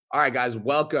All right, guys,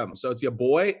 welcome. So it's your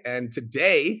boy, and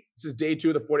today, this is day 2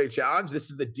 of the 4-day challenge. This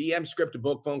is the DM script to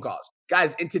book phone calls.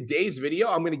 Guys, in today's video,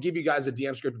 I'm going to give you guys a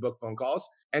DM script to book phone calls,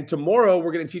 and tomorrow,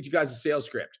 we're going to teach you guys a sales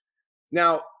script.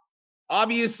 Now,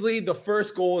 obviously, the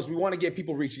first goal is we want to get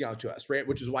people reaching out to us, right?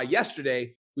 Which is why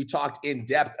yesterday, we talked in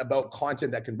depth about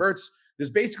content that converts.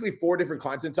 There's basically 4 different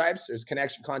content types. There's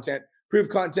connection content, proof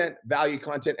content, value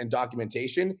content, and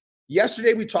documentation.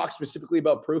 Yesterday, we talked specifically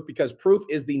about proof because proof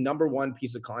is the number one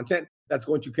piece of content that's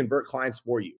going to convert clients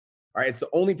for you. All right. It's the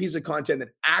only piece of content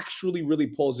that actually really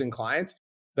pulls in clients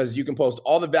because you can post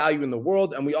all the value in the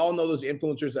world. And we all know those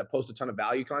influencers that post a ton of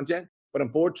value content. But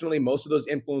unfortunately, most of those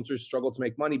influencers struggle to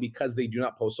make money because they do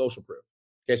not post social proof.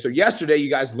 Okay. So yesterday, you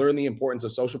guys learned the importance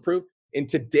of social proof. In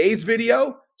today's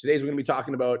video, we're going to be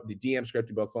talking about the DM script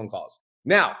to book phone calls.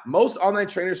 Now, most online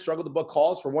trainers struggle to book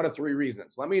calls for one of 3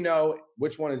 reasons. Let me know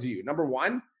which one is you. Number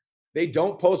 1, they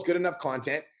don't post good enough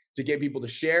content to get people to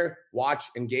share, watch,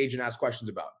 engage, and ask questions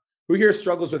about. Who here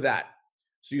struggles with that?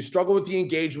 So you struggle with the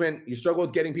engagement. You struggle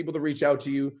with getting people to reach out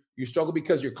to you. You struggle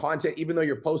because your content, even though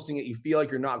you're posting it, you feel like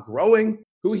you're not growing.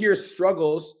 Who here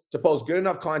struggles to post good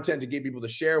enough content to get people to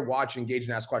share, watch, engage,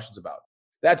 and ask questions about?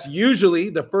 That's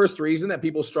usually the first reason that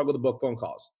people struggle to book phone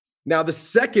calls. Now, the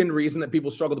second reason that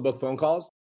people struggle to book phone calls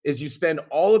is you spend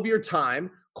all of your time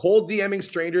cold DMing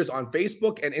strangers on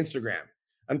Facebook and Instagram.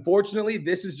 Unfortunately,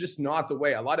 this is just not the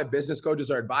way. A lot of business coaches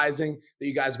are advising that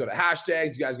you guys go to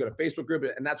hashtags, you guys go to Facebook group,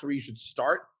 and that's where you should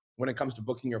start when it comes to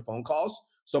booking your phone calls.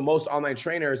 So most online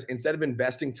trainers, instead of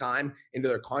investing time into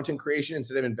their content creation,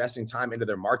 instead of investing time into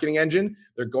their marketing engine,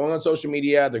 they're going on social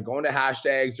media, they're going to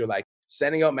hashtags, they're like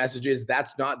sending out messages.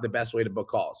 That's not the best way to book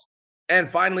calls. And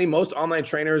finally, most online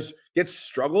trainers get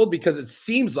struggled because it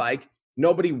seems like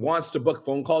nobody wants to book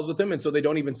phone calls with them. And so they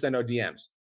don't even send out DMs.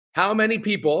 How many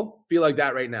people feel like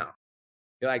that right now?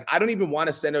 You're like, I don't even want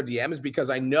to send out DMs because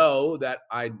I know that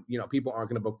people aren't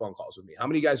going to book phone calls with me. How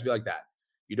many of you guys feel like that?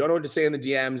 You don't know what to say in the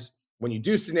DMs. When you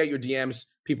do send out your DMs,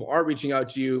 people aren't reaching out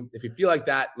to you. If you feel like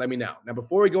that, let me know. Now,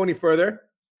 before we go any further,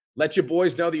 let your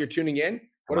boys know that you're tuning in.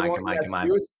 What I want you guys to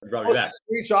do is post a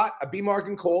screenshot of B Mark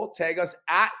and Cole, tag us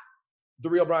at The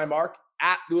Real Brian Mark,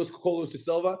 at Luis Cole da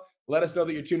Silva. Let us know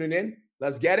that you're tuning in.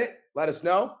 Let's get it. Let us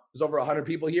know. There's over 100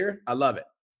 people here. I love it.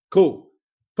 Cool.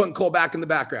 Putting Cole back in the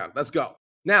background. Let's go.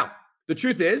 Now, the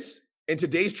truth is, in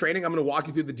today's training, I'm going to walk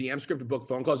you through the DM script to book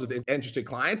phone calls with interested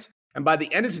clients. And by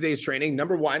the end of today's training,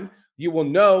 number 1, you will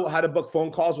know how to book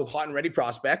phone calls with hot and ready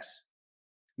prospects.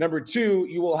 Number 2,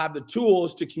 you will have the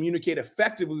tools to communicate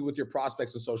effectively with your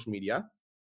prospects on social media.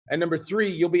 And number 3,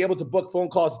 you'll be able to book phone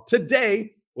calls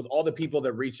today with all the people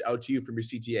that reach out to you from your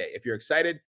CTA. If you're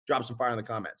excited, drop some fire in the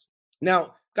comments.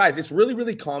 Now, guys, it's really,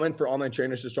 really common for online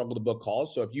trainers to struggle to book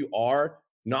calls. So if you are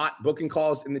not booking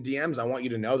calls in the DMs, I want you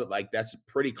to know that that's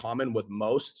pretty common with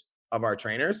most of our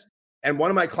trainers. And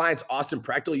one of my clients, Austin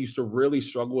Prechtel, used to really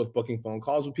struggle with booking phone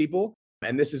calls with people.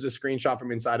 And this is a screenshot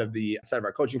from inside of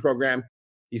our coaching program.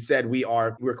 He said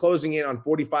we're closing in on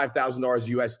 $45,000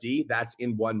 USD. That's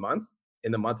in 1 month,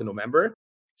 in the month of November.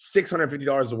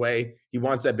 $650 away. He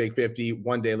wants that big 50.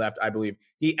 1 day left, I believe.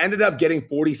 He ended up getting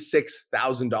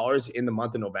 $46,000 in the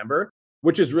month of November,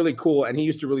 which is really cool. And he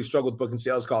used to really struggle with booking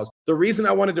sales calls. The reason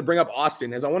I wanted to bring up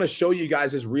Austin is I want to show you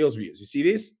guys his Reels views. You see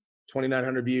these?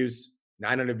 2,900 views,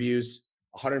 900 views,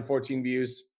 114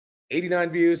 views, 89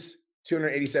 views,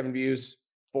 287 views,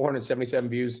 477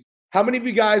 views. How many of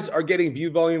you guys are getting view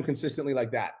volume consistently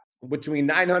like that? Between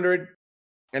 900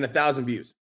 and 1,000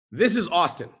 views. This is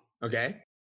Austin, okay?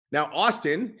 Now,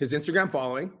 Austin, his Instagram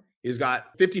following, he's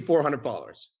got 5,400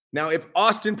 followers. Now, if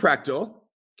Austin Prechtel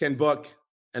can book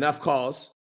enough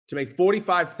calls to make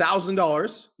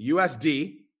 $45,000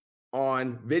 USD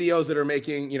on videos that are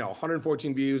making,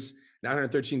 114 views,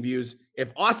 913 views,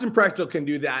 if Austin Prechtel can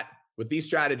do that with these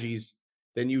strategies,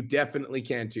 then you definitely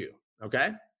can too,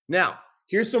 okay? Now,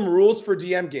 here's some rules for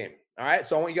DM game, all right?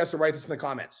 So I want you guys to write this in the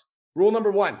comments. Rule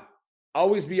number 1,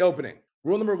 always be opening.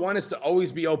 Rule number 1 is to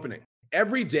always be opening.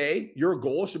 Every day, your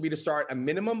goal should be to start a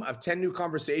minimum of 10 new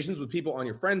conversations with people on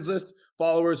your friends list,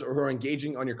 followers, or who are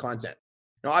engaging on your content.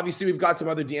 Now, obviously, we've got some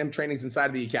other DM trainings inside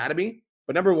of the academy,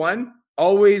 but number 1,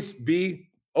 always be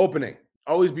opening.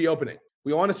 Always be opening.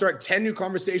 We want to start 10 new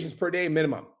conversations per day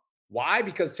minimum. Why?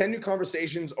 Because 10 new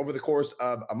conversations over the course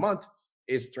of a month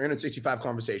is 365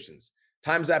 conversations.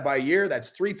 Times that by a year, that's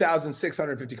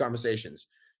 3,650 conversations.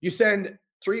 You send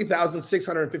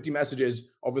 3,650 messages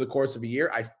over the course of a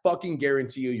year, I fucking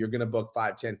guarantee you're going to book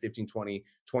 5, 10, 15, 20,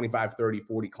 25, 30,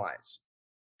 40 clients.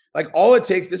 All it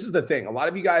takes, this is the thing. A lot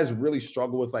of you guys really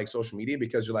struggle with social media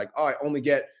because you're like, oh, I only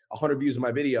get 100 views of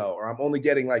my video, or I'm only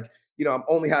getting I'm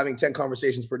only having 10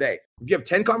 conversations per day. If you have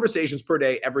 10 conversations per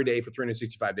day, every day for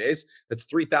 365 days, that's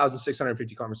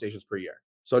 3,650 conversations per year.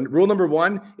 So rule number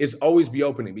one is always be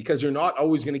opening, because you're not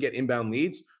always going to get inbound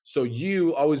leads. So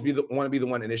you always want to be the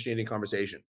one initiating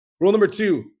conversation. Rule number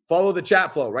two, follow the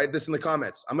chat flow. Write this in the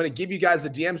comments. I'm going to give you guys the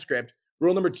DM script.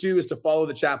 Rule number two is to follow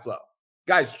the chat flow.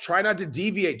 Guys, try not to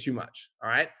deviate too much. All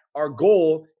right. Our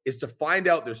goal is to find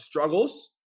out their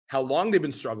struggles, how long they've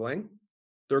been struggling,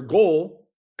 their goal,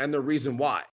 and the reason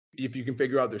why. If you can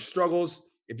figure out their struggles,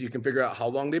 if you can figure out how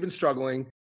long they've been struggling,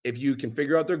 if you can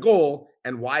figure out their goal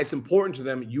and why it's important to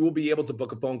them, you will be able to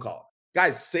book a phone call.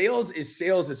 Guys, sales is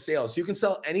sales is sales. So you can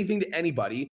sell anything to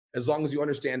anybody as long as you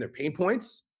understand their pain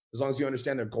points, as long as you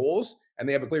understand their goals, and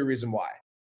they have a clear reason why.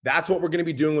 That's what we're going to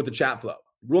be doing with the chat flow.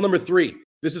 Rule number three,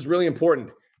 this is really important.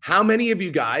 How many of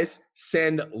you guys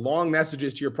send long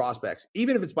messages to your prospects?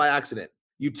 Even if it's by accident,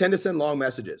 you tend to send long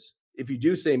messages. If you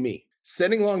do, say me.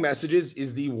 Sending long messages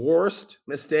is the worst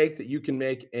mistake that you can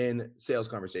make in sales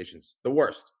conversations. The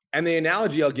worst. And the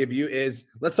analogy I'll give you is,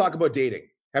 let's talk about dating.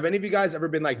 Have any of you guys ever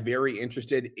been like very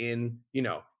interested in,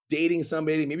 dating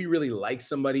somebody, maybe really like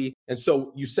somebody? And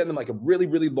so you send them like a really,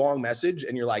 really long message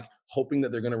and you're like hoping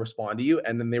that they're going to respond to you.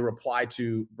 And then they reply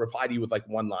to you with like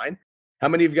one line. How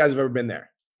many of you guys have ever been there?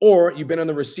 Or you've been on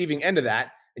the receiving end of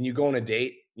that and you go on a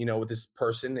date, with this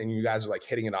person and you guys are like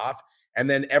hitting it off. And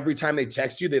then every time they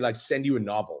text you, they like send you a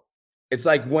novel. It's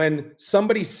like when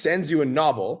somebody sends you a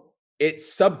novel, it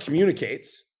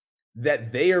subcommunicates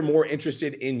that they are more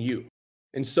interested in you.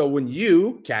 And so when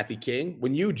you, Kathy King,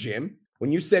 when you, Jim,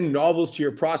 when you send novels to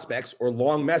your prospects or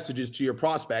long messages to your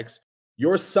prospects,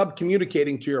 you're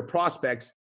subcommunicating to your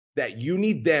prospects that you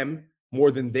need them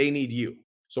more than they need you.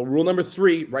 So rule number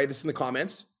three, write this in the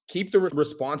comments. Keep the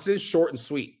responses short and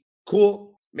sweet.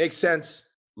 Cool, makes sense,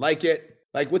 like it.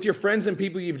 Like with your friends and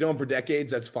people you've known for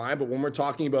decades, that's fine. But when we're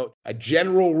talking about a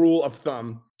general rule of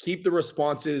thumb, keep the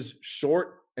responses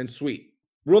short and sweet.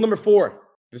 Rule number four,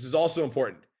 this is also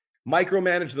important.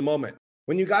 Micromanage the moment.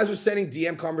 When you guys are sending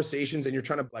DM conversations and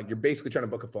you're basically trying to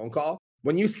book a phone call,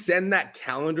 when you send that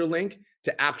calendar link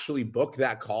to actually book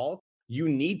that call, you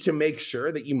need to make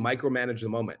sure that you micromanage the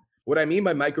moment. What I mean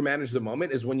by micromanage the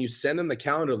moment is when you send them the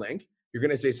calendar link, you're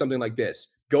going to say something like this: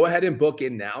 go ahead and book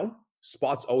in now.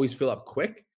 Spots always fill up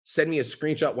quick. Send me a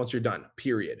screenshot once you're done,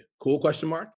 period. Cool, question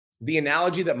mark? The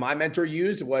analogy that my mentor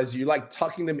used was you like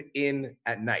tucking them in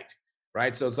at night,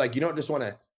 right? So it's like, you don't just want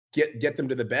to get them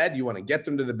to the bed. You want to get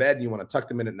them to the bed and you want to tuck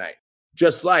them in at night.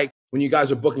 Just like when you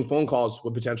guys are booking phone calls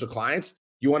with potential clients,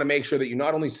 you want to make sure that you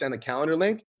not only send a calendar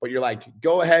link, but you're like,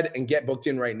 go ahead and get booked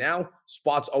in right now.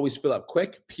 Spots always fill up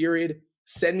quick, period.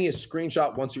 Send me a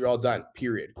screenshot once you're all done,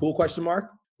 period. Cool, question mark?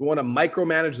 We want to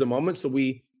micromanage the moment so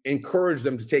we encourage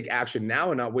them to take action now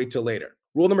and not wait till later.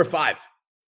 Rule number five,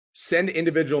 send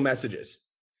individual messages.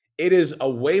 It is a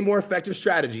way more effective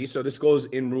strategy. So this goes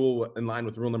in line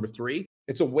with rule number three.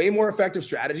 It's a way more effective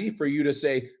strategy for you to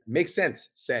say, makes sense,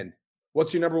 send.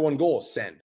 What's your number one goal?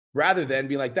 Send. Rather than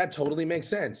be like, that totally makes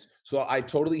sense. So I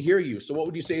totally hear you. So what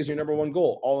would you say is your number one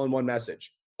goal? All in one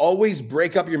message. Always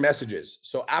break up your messages.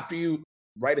 So after you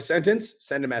write a sentence,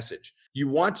 send a message. You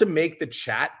want to make the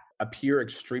chat appear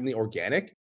extremely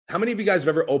organic. How many of you guys have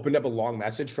ever opened up a long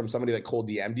message from somebody that cold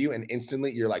DM'd you and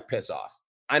instantly you're like, piss off?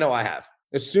 I know I have.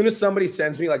 As soon as somebody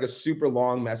sends me like a super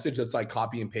long message that's like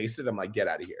copy and pasted, I'm like, get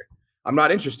out of here. I'm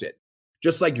not interested.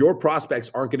 Just like your prospects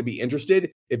aren't going to be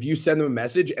interested if you send them a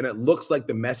message and it looks like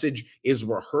the message is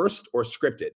rehearsed or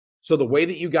scripted. So the way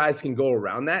that you guys can go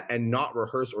around that and not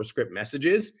rehearse or script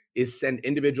messages is send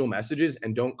individual messages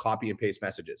and don't copy and paste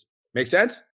messages. Make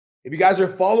sense? If you guys are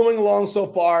following along so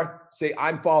far, say,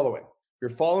 I'm following. If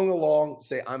you're following along,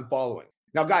 say, I'm following.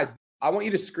 Now, guys, I want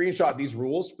you to screenshot these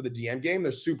rules for the DM game.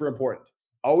 They're super important.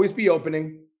 Always be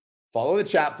opening, follow the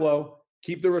chat flow,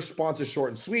 keep the responses short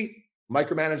and sweet,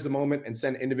 micromanage the moment, and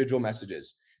send individual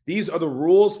messages. These are the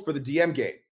rules for the DM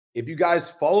game. If you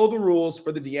guys follow the rules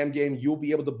for the DM game, you'll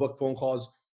be able to book phone calls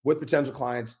with potential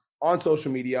clients on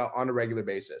social media on a regular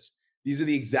basis. These are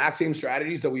the exact same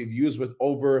strategies that we've used with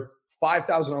over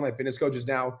 5,000 online fitness coaches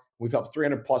now. We've helped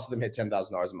 300 plus of them hit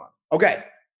 $10,000 a month. Okay,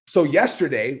 so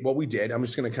yesterday, what we did, I'm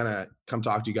just going to kind of come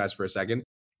talk to you guys for a second.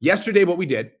 Yesterday, what we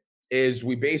did is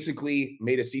we basically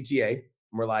made a CTA.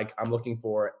 And we're like, I'm looking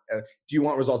for, do you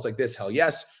want results like this? Hell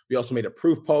yes. We also made a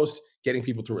proof post, getting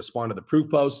people to respond to the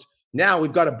proof post. Now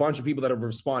we've got a bunch of people that have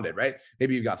responded, right?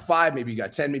 Maybe you got 5, maybe you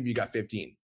got 10, maybe you got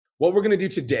 15. What we're going to do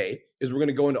today is we're going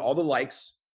to go into all the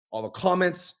likes, all the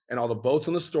comments, and all the votes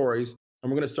on the stories,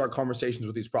 and we're going to start conversations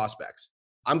with these prospects.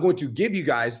 I'm going to give you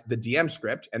guys the DM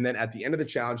script, and then at the end of the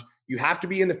challenge, you have to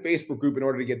be in the Facebook group in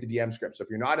order to get the DM script. So if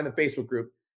you're not in the Facebook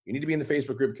group, You need to be in the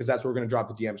Facebook group because that's where we're going to drop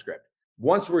the DM script.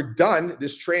 Once we're done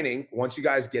this training, once you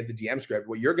guys get the DM script,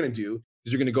 what you're going to do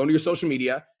is you're going to go into your social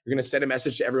media. You're going to send a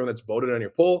message to everyone that's voted on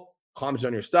your poll, commented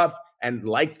on your stuff, and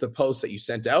like the post that you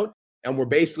sent out. And we're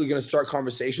basically going to start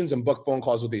conversations and book phone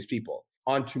calls with these people.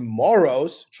 On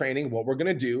tomorrow's training, what we're going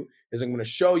to do is I'm going to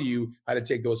show you how to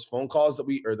take those phone calls that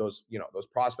we, or those, those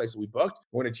prospects that we booked.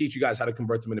 We're going to teach you guys how to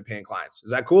convert them into paying clients.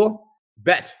 Is that cool?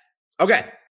 Bet. Okay.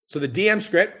 So the DM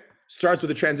script starts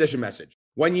with a transition message.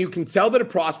 When you can tell that a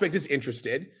prospect is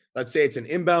interested, let's say it's an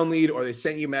inbound lead or they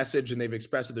sent you a message and they've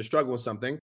expressed that they're struggling with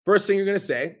something. First thing you're going to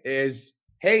say is,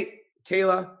 hey,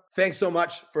 Kayla, thanks so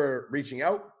much for reaching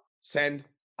out. Send.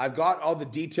 I've got all the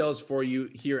details for you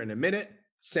here in a minute.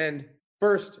 Send.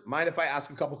 First, mind if I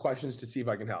ask a couple questions to see if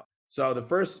I can help? So the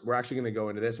first, we're actually going to go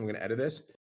into this. I'm going to edit this.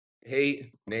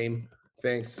 Hey, name,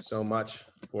 thanks so much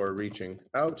for reaching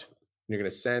out. You're going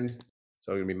to send.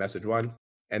 So it's going to be message 1.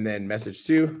 And then message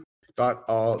 2, got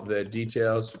all the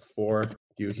details for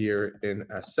you here in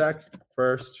a sec.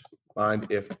 First, mind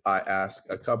if I ask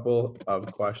a couple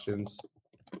of questions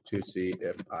to see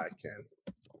if I can.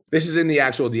 This is in the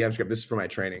actual DM script. This is for my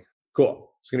training. Cool.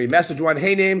 It's going to be message 1.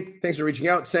 Hey, name, thanks for reaching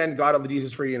out. Send, got all the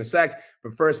details for you in a sec.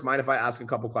 But first, mind if I ask a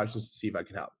couple questions to see if I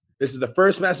can help? This is the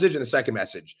first message and the second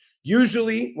message.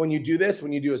 Usually when you do this,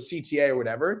 when you do a CTA or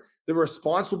whatever, the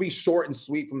response will be short and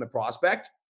sweet from the prospect.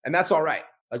 And that's all right.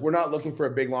 Like, we're not looking for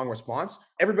a big, long response.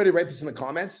 Everybody write this in the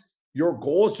comments. Your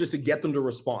goal is just to get them to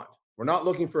respond. We're not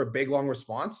looking for a big, long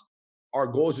response. Our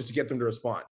goal is just to get them to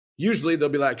respond. Usually they'll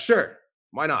be like, sure,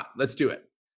 why not? Let's do it.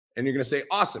 And you're going to say,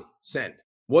 awesome, send.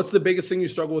 What's the biggest thing you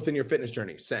struggle with in your fitness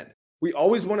journey? Send. We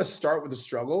always want to start with a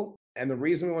struggle. And the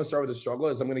reason we want to start with a struggle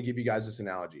is I'm going to give you guys this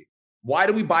analogy. Why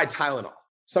do we buy Tylenol?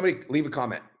 Somebody leave a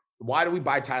comment. Why do we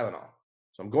buy Tylenol?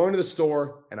 So I'm going to the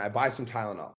store and I buy some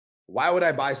Tylenol. Why would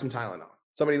I buy some Tylenol?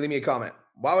 Somebody leave me a comment.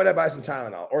 Why would I buy some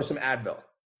Tylenol or some Advil?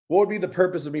 What would be the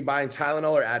purpose of me buying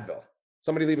Tylenol or Advil?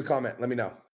 Somebody leave a comment. Let me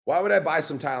know. Why would I buy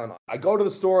some Tylenol? I go to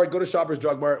the store. I go to Shoppers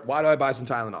Drug Mart. Why do I buy some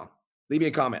Tylenol? Leave me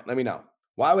a comment. Let me know.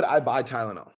 Why would I buy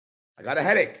Tylenol? I got a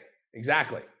headache.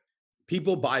 Exactly.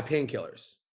 People buy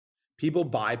painkillers. People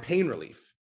buy pain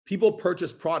relief. People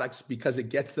purchase products because it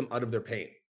gets them out of their pain.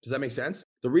 Does that make sense?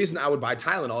 The reason I would buy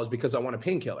Tylenol is because I want a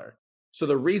painkiller. So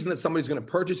the reason that somebody's going to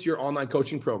purchase your online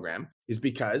coaching program is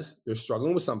because they're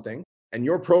struggling with something and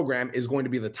your program is going to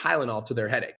be the Tylenol to their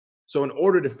headache. So in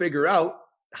order to figure out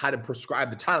how to prescribe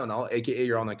the Tylenol, AKA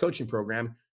your online coaching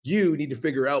program, you need to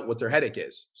figure out what their headache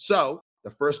is. So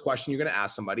the first question you're going to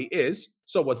ask somebody is,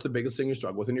 so what's the biggest thing you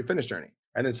struggle with in your fitness journey?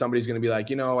 And then somebody's going to be like,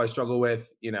 I struggle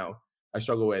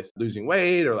with losing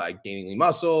weight, or like gaining lean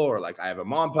muscle, or like I have a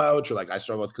mom pouch, or like I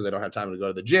struggle with because I don't have time to go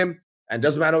to the gym. And it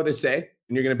doesn't matter what they say.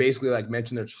 And you're going to basically like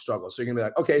mention their struggle. So you're going to be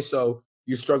like, okay, so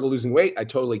you struggle losing weight. I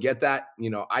totally get that.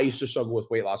 I used to struggle with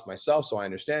weight loss myself, so I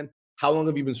understand. How long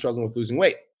have you been struggling with losing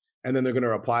weight? And then they're going to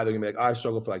reply. They're going to be like, I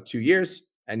struggled for like 2 years.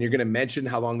 And you're going to mention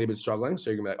how long they've been struggling. So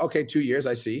you're going to be like, okay, 2 years,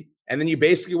 I see. And then you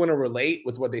basically want to relate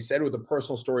with what they said with a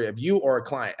personal story of you or a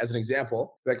client. As an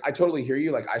example, like, I totally hear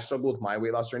you. Like, I struggled with my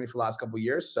weight loss journey for the last couple of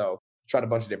years. So I tried a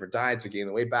bunch of different diets to gain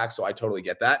the weight back. So I totally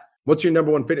get that. What's your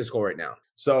number one fitness goal right now?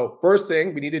 So first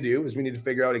thing we need to do is we need to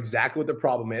figure out exactly what the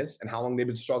problem is and how long they've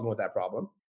been struggling with that problem.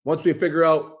 Once we figure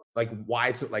out like why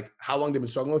it's like how long they've been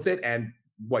struggling with it and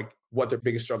like what their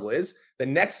biggest struggle is, the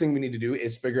next thing we need to do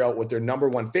is figure out what their number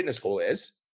one fitness goal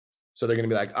is. So they're going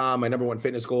to be like, my number one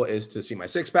fitness goal is to see my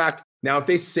six pack. Now, if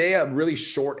they say a really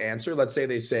short answer, let's say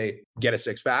they say, get a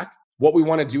six pack. What we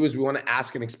want to do is we want to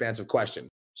ask an expansive question.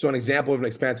 So an example of an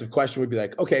expansive question would be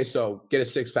like, okay, so get a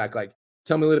six pack. Like,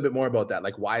 tell me a little bit more about that.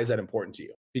 Like, why is that important to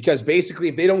you? Because basically,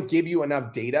 if they don't give you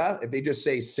enough data, if they just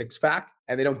say six pack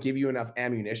and they don't give you enough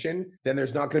ammunition, then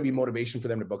there's not going to be motivation for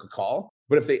them to book a call.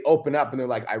 But if they open up and they're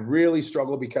like, I really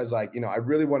struggle because I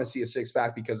really want to see a six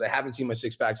pack because I haven't seen my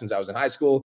six pack since I was in high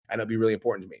school. And it'll be really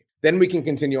important to me. Then we can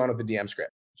continue on with the DM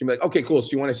script. So you'll be like, okay, cool. So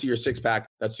you want to see your six pack.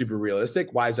 That's super realistic.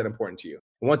 Why is that important to you?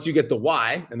 And once you get the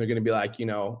why, and they're going to be like,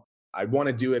 I want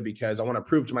to do it because I want to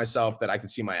prove to myself that I can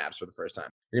see my abs for the first time.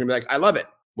 You're going to be like, I love it.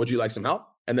 Would you like some help?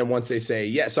 And then once they say,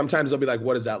 yeah, sometimes they'll be like,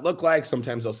 what does that look like?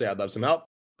 Sometimes they'll say, I'd love some help.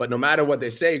 But no matter what they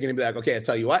say, you're going to be like, okay, I'll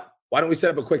tell you what, why don't we set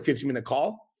up a quick 15-minute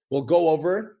call? We'll go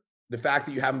over the fact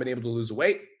that you haven't been able to lose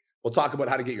weight. We'll talk about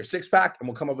how to get your six pack and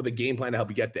we'll come up with a game plan to help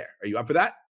you get there. Are you up for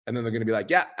that? And then they're going to be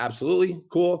like, yeah, absolutely.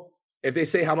 Cool. If they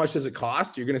say, how much does it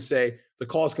cost? You're going to say the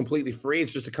call is completely free.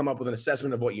 It's just to come up with an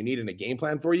assessment of what you need and a game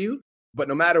plan for you. But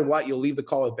no matter what, you'll leave the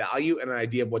call with value and an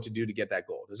idea of what to do to get that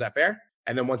goal. Is that fair?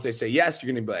 And then once they say yes,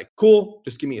 you're going to be like, cool,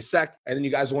 just give me a sec. And then you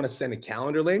guys want to send a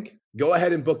calendar link. Go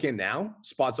ahead and book in now.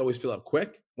 Spots always fill up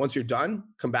quick. Once you're done,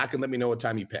 come back and let me know what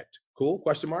time you picked. Cool. Cool?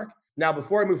 Question mark. Now,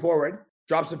 before I move forward,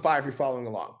 drop some fire if you're following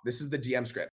along. This is the DM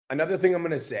script. Another thing I'm going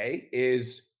to say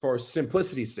is, for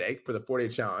simplicity's sake, for the 4-day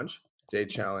challenge,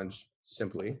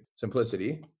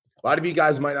 simplicity. A lot of you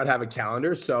guys might not have a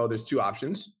calendar, so there's two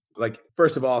options. Like,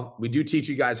 first of all, we do teach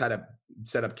you guys how to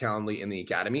set up Calendly in the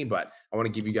academy, but I want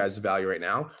to give you guys the value right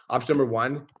now. Option number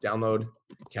one, download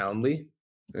Calendly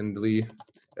and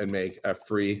make a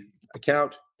free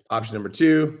account. Option number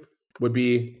two would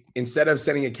be, instead of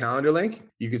sending a calendar link,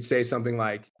 you could say something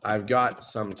like, I've got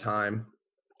some time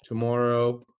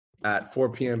tomorrow at 4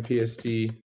 p.m. PST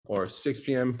or 6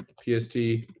 p.m. PST.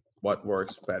 What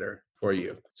works better for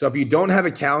you? So if you don't have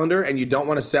a calendar and you don't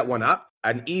want to set one up,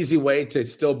 an easy way to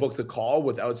still book the call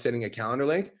without sending a calendar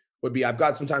link would be, I've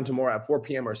got some time tomorrow at 4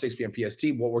 p.m. or 6 p.m. PST.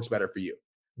 What works better for you?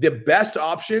 The best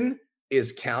option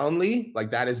is Calendly. Like,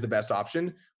 that is the best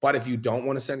option. But if you don't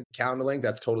want to send a calendar link,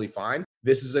 that's totally fine.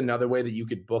 This is another way that you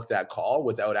could book that call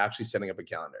without actually setting up a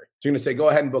calendar. So you're going to say, go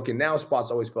ahead and book it now. Spots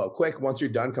always fill up quick. Once you're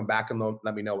done, come back and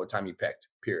let me know what time you picked,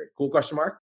 period. Cool? Question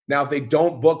mark. Now, if they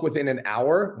don't book within an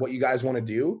hour, what you guys want to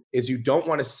do is, you don't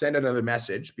want to send another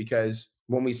message, because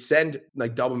when we send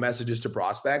like double messages to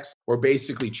prospects, we're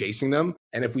basically chasing them.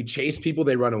 And if we chase people,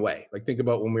 they run away. Like, think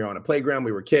about when we were on a playground,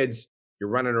 we were kids, you're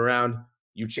running around,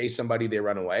 you chase somebody, they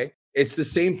run away. It's the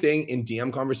same thing in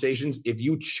DM conversations. If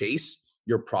you chase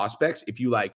your prospects, if you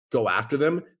like go after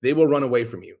them, they will run away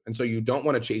from you. And so you don't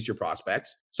want to chase your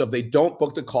prospects. So if they don't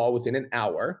book the call within an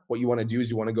hour, what you want to do is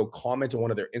you want to go comment on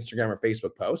one of their Instagram or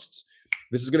Facebook posts.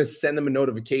 This is going to send them a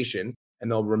notification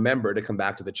and they'll remember to come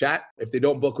back to the chat. If they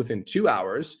don't book within 2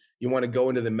 hours, you want to go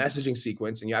into the messaging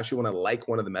sequence and you actually want to like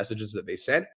one of the messages that they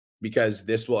sent, because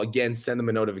this will again send them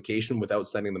a notification without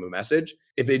sending them a message.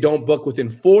 If they don't book within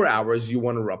 4 hours, you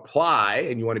want to reply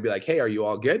and you want to be like, hey, are you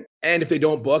all good? And if they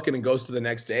don't book and it goes to the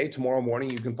next day, tomorrow morning,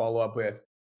 you can follow up with,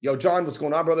 yo, John, what's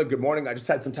going on, brother? Good morning. I just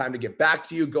had some time to get back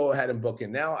to you. Go ahead and book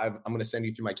in now. I'm going to send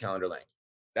you through my calendar link.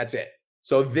 That's it.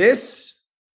 So this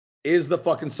is the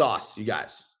fucking sauce, you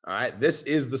guys. All right. This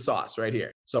is the sauce right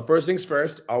here. So first things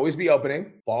first, always be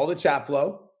opening, follow the chat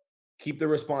flow, keep the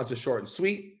responses short and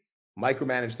sweet,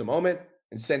 micromanage the moment,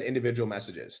 and send individual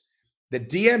messages. The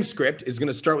DM script is going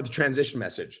to start with the transition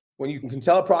message. When you can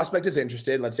tell a prospect is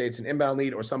interested, let's say it's an inbound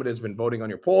lead or somebody that's been voting on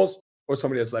your polls or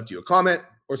somebody that's left you a comment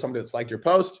or somebody that's liked your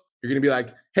post, you're going to be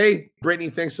like, hey, Brittany,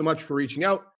 thanks so much for reaching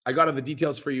out. I got all the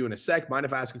details for you in a sec. Mind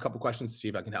if I ask a couple questions to see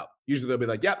if I can help? Usually they'll be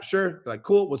like, yeah, sure. They're like,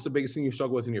 cool. What's the biggest thing you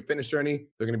struggle with in your fitness journey?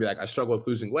 They're going to be like, I struggle with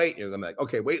losing weight. You're going to be like,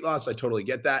 okay, weight loss. I totally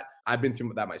get that. I've been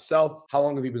through that myself. How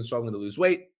long have you been struggling to lose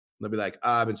weight? And they'll be like,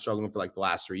 I've been struggling for like the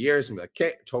last 3 years. And be like,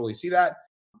 okay, totally see that.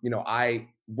 You know, I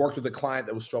worked with a client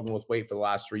that was struggling with weight for the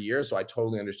last 3 years. So I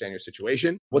totally understand your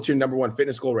situation. What's your number one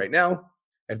fitness goal right now?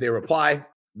 If they reply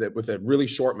that with a really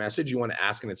short message, you want to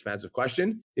ask an expansive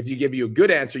question. If you give you a good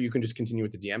answer, you can just continue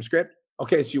with the DM script.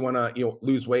 Okay, so you want to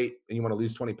lose weight and you want to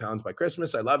lose 20 pounds by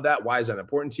Christmas. I love that. Why is that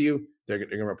important to you? They're going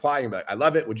to reply and be like, I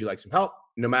love it. Would you like some help?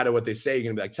 No matter what they say, you're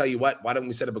going to be like, tell you what, why don't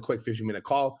we set up a quick 15-minute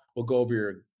call? We'll go over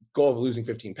your goal of losing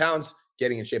 15 pounds,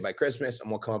 getting in shape by Christmas, and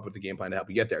we'll come up with a game plan to help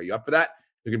you get there. Are you up for that?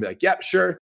 You're going to be like, yep,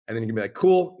 sure. And then you're going to be like,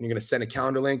 cool. And you're going to send a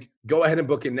calendar link. Go ahead and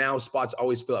book it now. Spots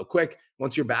always fill up quick.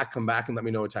 Once you're back, come back and let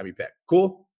me know what time you pick.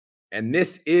 Cool? And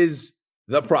this is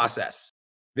the process.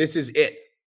 This is it.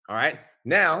 All right?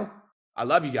 Now, I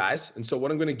love you guys. And so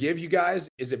what I'm going to give you guys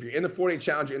is, if you're in the 4-day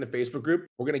challenge or in the Facebook group,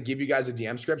 we're going to give you guys a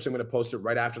DM script. So I'm going to post it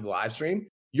right after the live stream.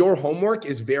 Your homework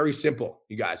is very simple,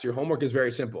 you guys. Your homework is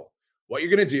very simple. What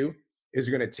you're going to do is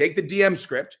you're going to take the DM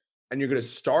script and you're going to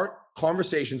start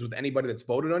conversations with anybody that's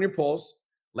voted on your polls,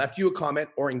 left you a comment,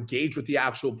 or engaged with the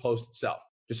actual post itself.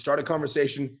 Just start a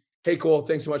conversation. Hey, Cole,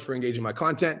 thanks so much for engaging my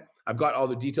content. I've got all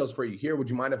the details for you here. Would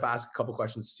you mind if I ask a couple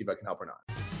questions to see if I can help or not?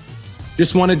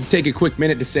 Just wanted to take a quick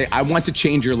minute to say, I want to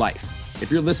change your life.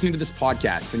 If you're listening to this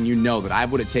podcast, then you know that I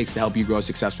have what it takes to help you grow a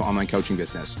successful online coaching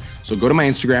business. So go to my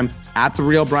Instagram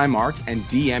 @TheRealBrianMark and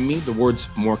DM me the words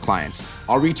more clients.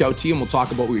 I'll reach out to you and we'll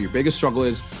talk about what your biggest struggle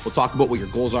is. We'll talk about what your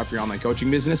goals are for your online coaching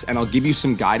business, and I'll give you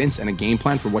some guidance and a game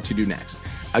plan for what to do next.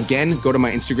 Again, go to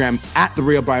my Instagram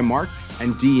 @TheRealBrianMark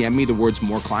and DM me the words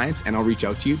more clients, and I'll reach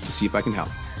out to you to see if I can help.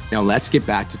 Now let's get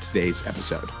back to today's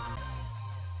episode.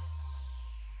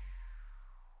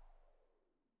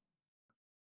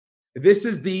 This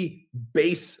is the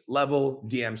base level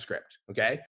DM script,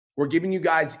 okay? We're giving you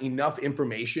guys enough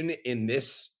information in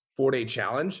this 4-day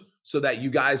challenge so that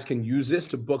you guys can use this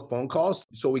to book phone calls,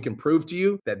 so we can prove to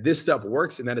you that this stuff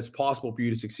works and that it's possible for you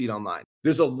to succeed online.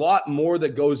 There's a lot more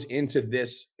that goes into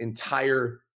this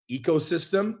entire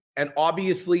ecosystem. And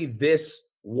obviously this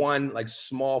one like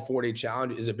small 4-day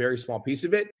challenge is a very small piece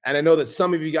of it. And I know that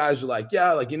some of you guys are like,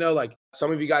 yeah, like, like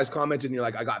some of you guys commented and you're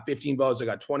like, I got 15 votes, I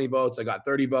got 20 votes, I got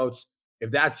 30 votes. If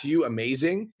that's you,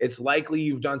 amazing. It's likely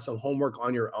you've done some homework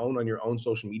on your own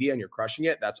social media and you're crushing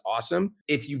it. That's awesome.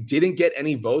 If you didn't get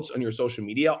any votes on your social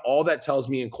media, all that tells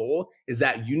me and Cole is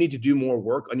that you need to do more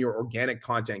work on your organic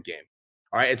content game.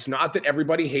 All right. It's not that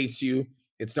everybody hates you.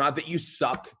 It's not that you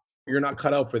suck. You're not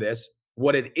cut out for this.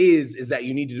 What it is that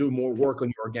you need to do more work on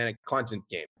your organic content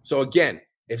game. So again,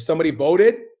 if somebody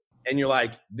voted and you're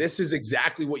like, this is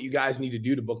exactly what you guys need to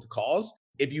do to book the calls.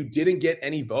 If you didn't get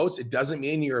any votes, it doesn't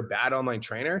mean you're a bad online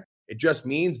trainer. It just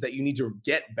means that you need to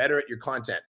get better at your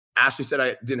content. Ashley said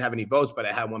I didn't have any votes, but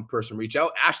I had one person reach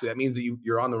out. Ashley, that means that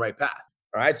you're on the right path.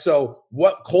 All right. So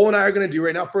what Cole and I are going to do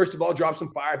right now, first of all, drop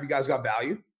some fire if you guys got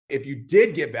value. If you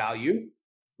did get value,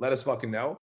 let us fucking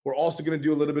know. We're also going to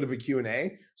do a little bit of a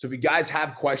Q&A. So if you guys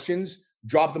have questions,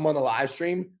 drop them on the live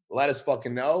stream. Let us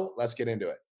fucking know. Let's get into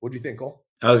it. What do you think, Cole?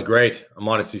 That was great. I'm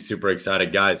honestly super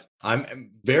excited, guys. I'm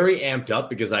very amped up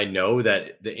because I know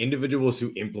that the individuals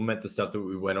who implement the stuff that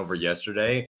we went over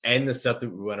yesterday and the stuff that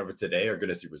we went over today are going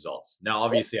to see results. Now,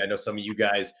 obviously, I know some of you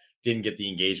guys didn't get the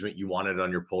engagement you wanted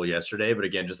on your poll yesterday, but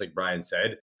again, just like Brian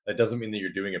said, that doesn't mean that you're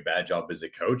doing a bad job as a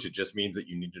coach. It just means that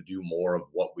you need to do more of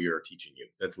what we are teaching you.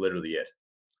 That's literally it.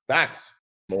 Facts.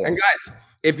 More. And guys,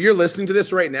 if you're listening to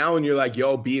this right now and you're like,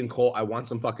 yo, B and Cole, I want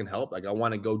some fucking help. Like I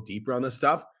want to go deeper on this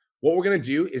stuff. What we're going to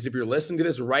do is if you're listening to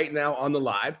this right now on the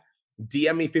live,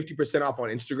 DM me 50% off on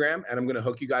Instagram, and I'm going to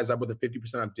hook you guys up with a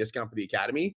 50% off discount for the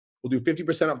Academy. We'll do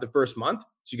 50% off the first month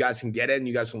so you guys can get it and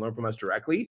you guys can learn from us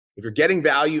directly. If you're getting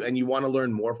value and you want to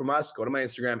learn more from us, go to my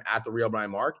Instagram at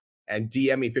 @TheRealBrianMark and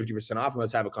DM me 50% off and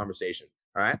let's have a conversation.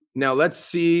 All right. Now let's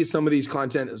see some of these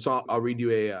content. So I'll read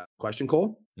you a question,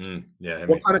 Cole. Yeah.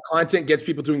 What kind of content gets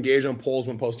people to engage on polls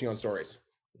when posting on stories?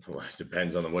 Well, it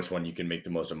depends on which one you can make the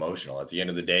most emotional. At the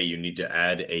end of the day, you need to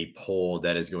add a poll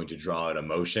that is going to draw out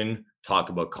emotion, talk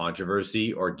about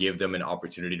controversy, or give them an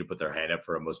opportunity to put their hand up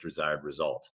for a most desired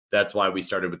result. That's why we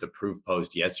started with the proof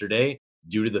post yesterday,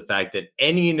 due to the fact that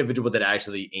any individual that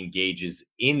actually engages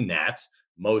in that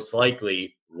most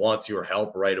likely wants your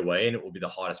help right away, and it will be the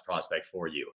hottest prospect for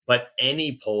you. But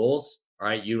any polls, all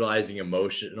right, utilizing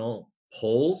emotional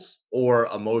polls or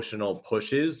emotional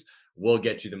pushes will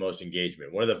get you the most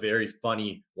engagement. One of the very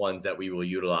funny ones that we will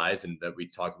utilize and that we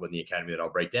talk about in the Academy that I'll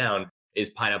break down is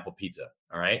pineapple pizza.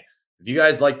 All right. If you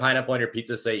guys like pineapple on your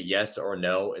pizza, say yes or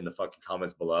no in the fucking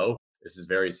comments below. This is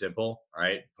very simple. All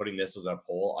right. Putting this as a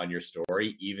poll on your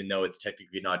story, even though it's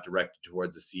technically not directed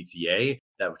towards a CTA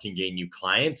that can gain you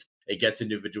clients, it gets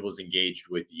individuals engaged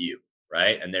with you.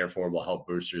 Right. And therefore will help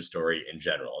boost your story in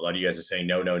general. A lot of you guys are saying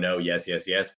no, no, no, yes, yes,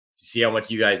 yes. See how much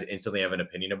you guys instantly have an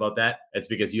opinion about that? It's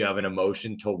because you have an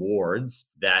emotion towards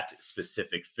that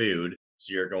specific food.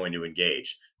 So you're going to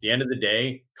engage. At the end of the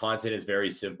day, content is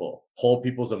very simple. Hold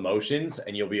people's emotions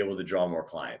and you'll be able to draw more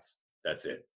clients. That's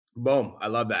it. Boom. I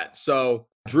love that. So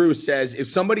Drew says, if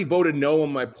somebody voted no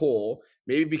on my poll,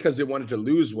 maybe because they wanted to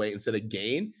lose weight instead of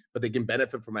gain, but they can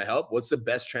benefit from my help, what's the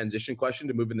best transition question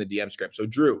to move in the DM script? So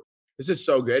Drew, this is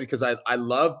so good because I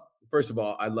love, first of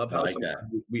all, I love how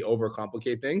we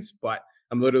overcomplicate things, but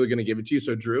I'm literally going to give it to you.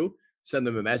 So Drew, send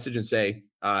them a message and say,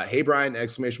 hey, Brian, ! I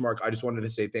just wanted to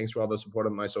say thanks for all the support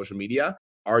on my social media.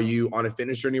 Are you on a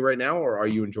fitness journey right now or are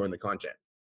you enjoying the content?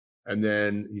 And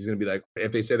then he's going to be like,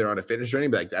 if they say they're on a fitness journey,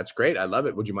 be like, that's great. I love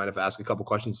it. Would you mind if I ask a couple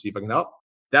questions to see if I can help?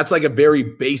 That's like a very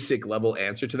basic level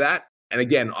answer to that. And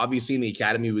again, obviously in the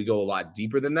Academy, we go a lot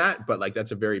deeper than that, but like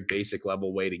that's a very basic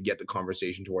level way to get the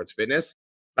conversation towards fitness.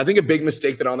 I think a big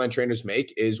mistake that online trainers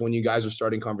make is when you guys are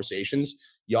starting conversations,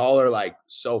 y'all are like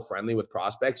so friendly with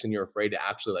prospects and you're afraid to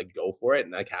actually like go for it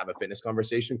and like have a fitness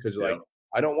conversation because you're like,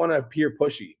 I don't want to appear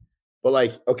pushy. But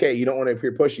like, okay, you don't want to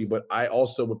appear pushy, but I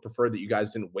also would prefer that you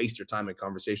guys didn't waste your time in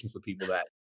conversations with people that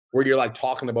where you're like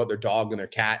talking about their dog and their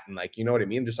cat and like, you know what I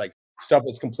mean? Just like stuff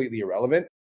that's completely irrelevant.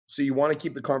 So you want to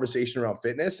keep the conversation around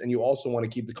fitness and you also want to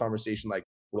keep the conversation like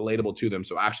relatable to them.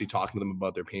 So actually talking to them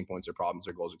about their pain points, their problems,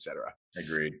 their goals, etc.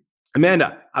 Agreed.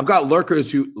 Amanda, I've got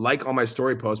lurkers who like all my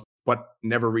story posts, but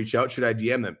never reach out. Should I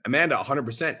DM them? Amanda,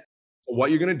 100%. So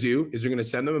what you're going to do is you're going to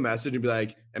send them a message and be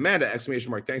like, Amanda, !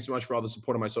 Thanks so much for all the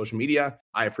support on my social media.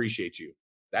 I appreciate you.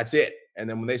 That's it. And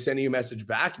then when they send you a message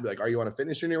back, you'll be like, are you on a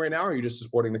fitness journey right now? Or are you just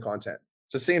supporting the content?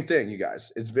 It's the same thing, you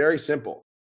guys. It's very simple.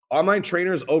 Online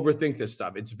trainers overthink this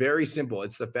stuff. It's very simple.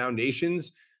 It's the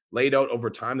foundations laid out over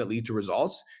time that lead to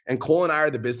results. And Cole and I are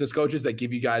the business coaches that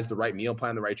give you guys the right meal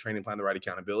plan, the right training plan, the right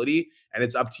accountability. And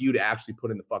it's up to you to actually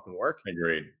put in the fucking work.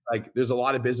 Agreed. Like there's a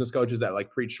lot of business coaches that like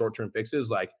preach short-term fixes.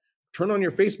 Like turn on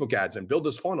your Facebook ads and build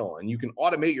this funnel, and you can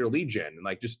automate your lead gen and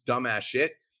like just dumbass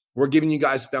shit. We're giving you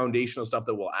guys foundational stuff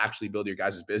that will actually build your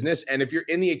guys' business. And if you're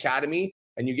in the academy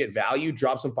and you get value,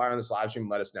 drop some fire on this live stream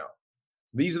and let us know.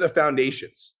 These are the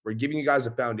foundations. We're giving you guys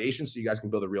a foundation so you guys can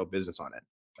build a real business on it.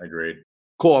 Agreed.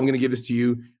 Cool. I'm going to give this to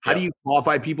you. How do you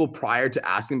qualify people prior to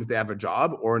asking them if they have a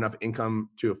job or enough income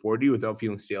to afford you without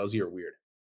feeling salesy or weird?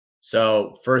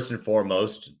 So first and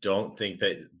foremost, don't think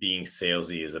that being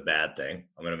salesy is a bad thing.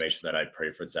 I'm going to make sure that I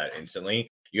pray for that instantly.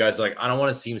 You guys are like, I don't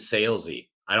want to seem salesy.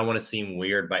 I don't want to seem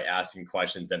weird by asking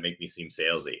questions that make me seem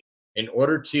salesy. In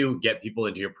order to get people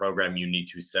into your program, you need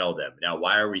to sell them. Now,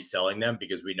 why are we selling them?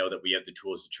 Because we know that we have the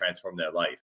tools to transform their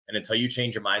life. And until you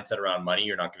change your mindset around money,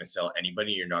 you're not going to sell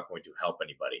anybody. You're not going to help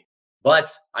anybody.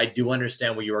 But I do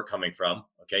understand where you are coming from.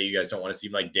 Okay. You guys don't want to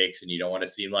seem like dicks, and you don't want to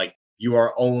seem like you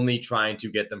are only trying to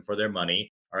get them for their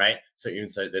money. All right. So even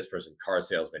say this person, car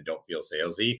salesman, don't feel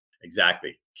salesy.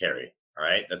 Exactly. Carrie. All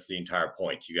right. That's the entire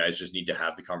point. You guys just need to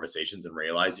have the conversations and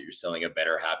realize that you're selling a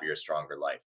better, happier, stronger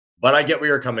life. But I get where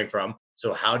you're coming from.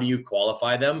 So how do you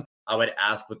qualify them? I would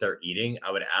ask what they're eating.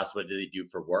 I would ask what do they do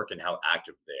for work and how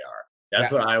active they are.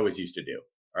 That's what I always used to do.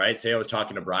 All right. Say I was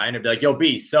talking to Brian, I'd be like, yo,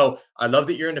 B, so I love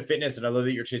that you're into fitness and I love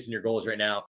that you're chasing your goals right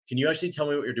now. Can you actually tell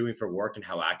me what you're doing for work and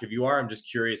how active you are? I'm just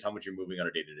curious how much you're moving on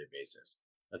a day-to-day basis.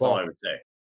 That's all I would say.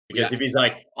 Because if he's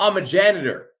like, I'm a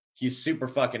janitor, he's super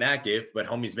fucking active, but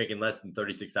homie's making less than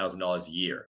 $36,000 a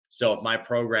year. So if my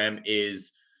program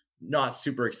is not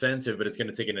super expensive, but it's going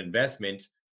to take an investment,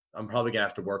 I'm probably going to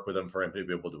have to work with him for him to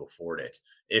be able to afford it.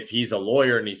 If he's a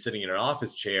lawyer and he's sitting in an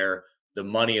office chair, the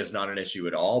money is not an issue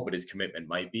at all, but his commitment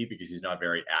might be because he's not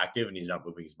very active and he's not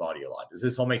moving his body a lot. Does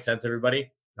this all make sense, everybody?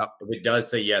 Yep. If it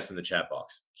does, say yes in the chat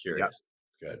box. Curious.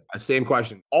 Yep. Good. Same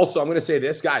question. Also, I'm going to say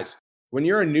this, guys. When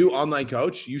you're a new online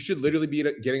coach, you should literally be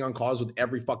getting on calls with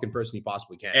every fucking person you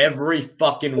possibly can. Every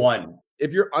fucking one.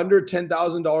 If you're under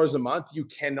 $10,000 a month, you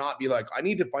cannot be like, I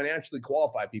need to financially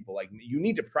qualify people. Like, you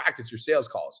need to practice your sales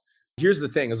calls. Here's the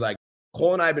thing is like,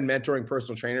 Cole and I have been mentoring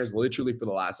personal trainers literally for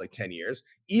the last like 10 years.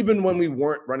 Even when we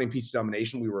weren't running Pizza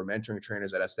Domination, we were mentoring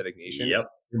trainers at Aesthetic Nation.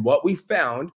 Yep. And what we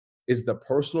found is the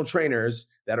personal trainers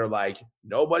that are like,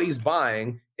 nobody's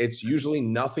buying. It's usually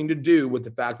nothing to do with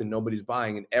the fact that nobody's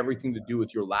buying and everything to do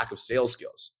with your lack of sales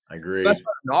skills. I agree. That's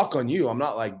not a knock on you. I'm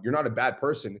not like, you're not a bad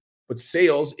person, but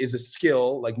sales is a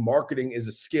skill. Like marketing is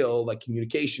a skill. Like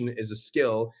communication is a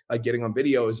skill. Like getting on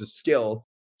video is a skill.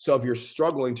 So if you're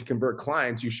struggling to convert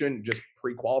clients, you shouldn't just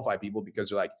pre-qualify people because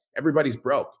you're like, everybody's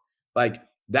broke. Like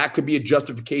that could be a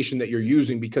justification that you're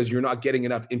using because you're not getting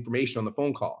enough information on the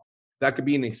phone call. That could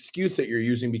be an excuse that you're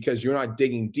using because you're not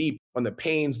digging deep on the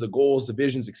pains, the goals, the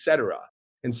visions, etc.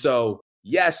 And so,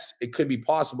 yes, it could be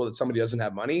possible that somebody doesn't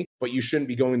have money, but you shouldn't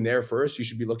be going there first. You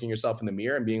should be looking yourself in the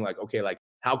mirror and being like, okay, like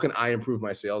how can I improve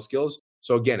my sales skills?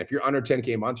 So again, if you're under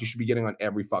 10K a month, you should be getting on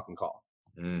every fucking call.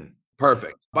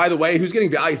 Perfect. By the way, who's getting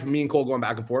value from me and Cole going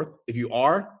back and forth? If you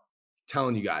are,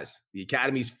 telling you guys, the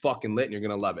academy's fucking lit and you're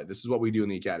going to love it. This is what we do in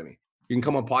the academy. You can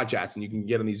come on pod chats and you can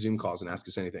get on these Zoom calls and ask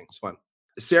us anything. It's fun.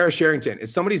 Sarah Sherrington, if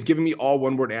somebody's giving me all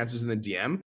one-word answers in the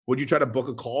DM, would you try to book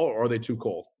a call or are they too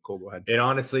cold? Cole, go ahead. It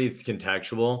honestly, it's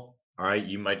contextual. All right.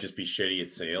 You might just be shitty at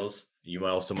sales. You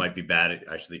also might be bad at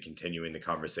actually continuing the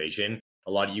conversation.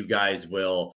 A lot of you guys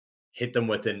will hit them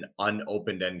with an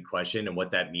unopened end question. And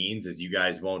what that means is you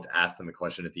guys won't ask them a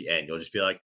question at the end. You'll just be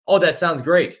like, oh, that sounds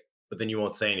great. But then you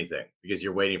won't say anything because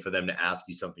you're waiting for them to ask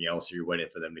you something else or you're waiting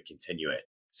for them to continue it.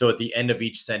 So at the end of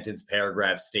each sentence,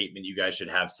 paragraph, statement, you guys should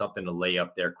have something to lay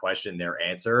up their question, their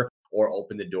answer, or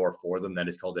open the door for them. That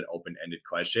is called an open-ended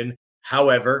question.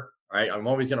 However, all right, I'm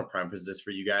always going to preface this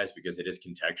for you guys because it is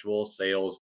contextual.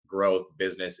 Sales, growth,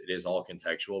 business, it is all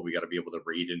contextual. We got to be able to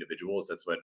read individuals. That's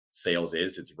what sales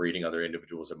is. It's reading other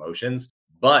individuals' emotions.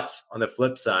 But on the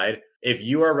flip side, if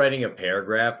you are writing a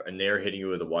paragraph and they're hitting you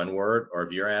with a one word, or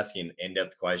if you're asking an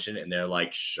in-depth question and they're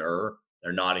like, sure,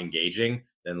 they're not engaging,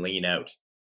 then lean out.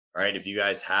 All right. If you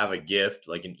guys have a gift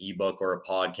like an ebook or a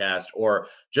podcast or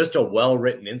just a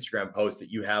well-written Instagram post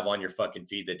that you have on your fucking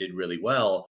feed that did really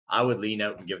well, I would lean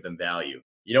out and give them value.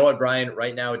 You know what, Brian?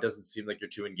 Right now, it doesn't seem like you're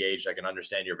too engaged. I can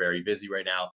understand you're very busy right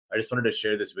now. I just wanted to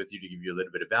share this with you to give you a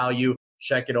little bit of value.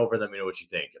 Check it over, let me know what you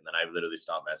think. And then I literally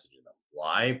stop messaging them.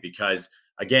 Why? Because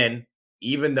again,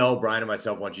 even though Brian and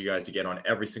myself want you guys to get on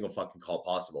every single fucking call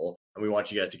possible, and we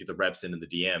want you guys to get the reps in the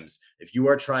DMs, if you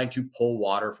are trying to pull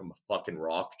water from a fucking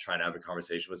rock, trying to have a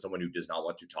conversation with someone who does not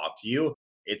want to talk to you,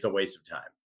 it's a waste of time.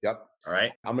 Yep. All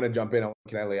right. I'm going to jump in.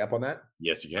 Can I lay up on that?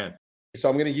 Yes, you can. So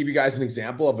I'm going to give you guys an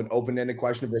example of an open-ended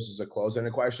question versus a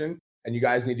closed-ended question. And you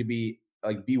guys need to be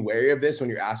wary of this when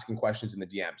you're asking questions in the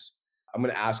DMs. I'm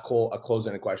going to ask Cole a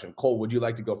closed-ended question. Cole, would you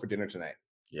like to go for dinner tonight?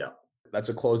 Yeah. That's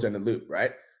a closed-ended loop,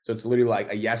 right? So it's literally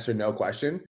like a yes or no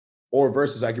question. Or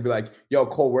versus I could be like, yo,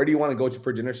 Cole, where do you want to go to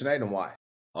for dinner tonight and why?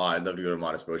 Oh, I'd love to go to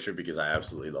Modest Butcher because I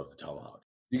absolutely love the tomahawk.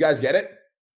 You guys get it?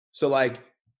 So like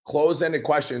closed-ended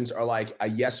questions are like a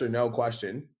yes or no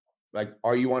question. Like,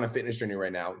 are you on a fitness journey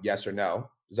right now? Yes or no.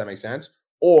 Does that make sense?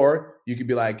 Or you could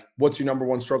be like, what's your number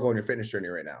one struggle in your fitness journey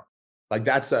right now? Like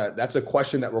that's a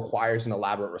question that requires an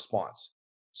elaborate response.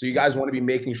 So you guys want to be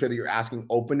making sure that you're asking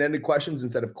open-ended questions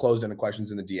instead of closed-ended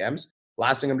questions in the DMs.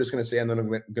 Last thing I'm just going to say, and then I'm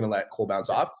going to let Cole bounce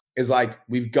off, is like,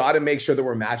 we've got to make sure that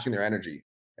we're matching their energy.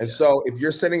 And so if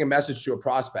you're sending a message to a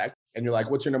prospect and you're like,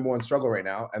 what's your number one struggle right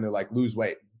now? And they're like, lose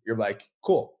weight. You're like,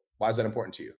 cool. Why is that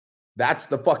important to you? That's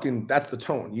the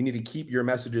tone. You need to keep your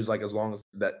messages like as long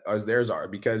as theirs are,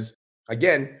 because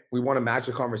again, we want to match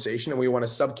the conversation and we want to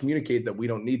sub-communicate that we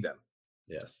don't need them.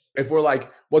 Yes. If we're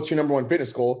like, what's your number one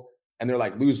fitness goal? And they're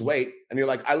like, lose weight. And you're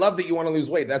like, I love that you want to lose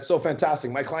weight. That's so fantastic.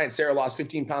 My client Sarah lost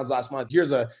 15 pounds last month.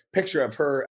 Here's a picture of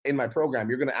her in my program.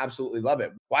 You're going to absolutely love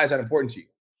it. Why is that important to you?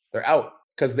 They're out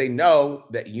because they know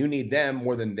that you need them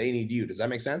more than they need you. Does that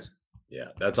make sense? Yeah,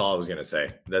 that's all I was going to say.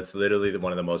 That's literally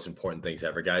one of the most important things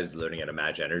ever, guys, learning how to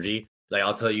match energy. Like,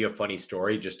 I'll tell you a funny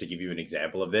story just to give you an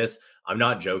example of this. I'm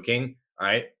not joking. All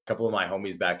right. A couple of my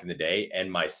homies back in the day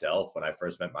and myself, when I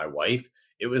first met my wife,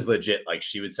 it was legit. Like,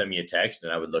 she would send me a text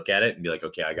and I would look at it and be like,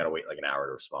 okay, I got to wait like an hour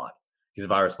to respond. Because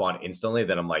if I respond instantly,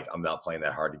 then I'm like, I'm not playing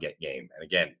that hard to get game. And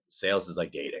again, sales is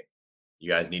like dating. You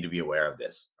guys need to be aware of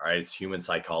this. All right. It's human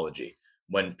psychology.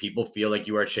 When people feel like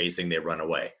you are chasing, they run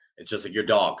away. It's just like your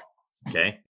dog.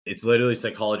 Okay. It's literally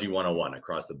psychology 101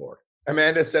 across the board.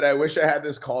 Amanda said, I wish I had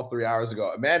this call 3 hours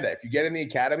ago. Amanda, if you get in the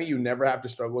academy, you never have to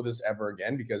struggle with this ever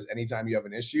again, because anytime you have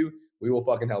an issue, we will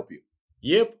fucking help you.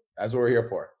 Yep. That's what we're here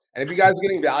for. And if you guys are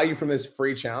getting value from this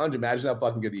free challenge, imagine how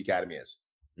fucking good the academy is.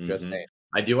 Just saying.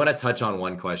 I do want to touch on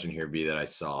one question here, B, that I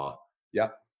saw.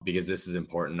 Yep. Because this is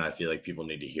important. I feel like people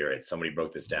need to hear it. Somebody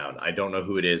broke this down. I don't know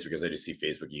who it is because I just see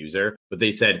Facebook user, but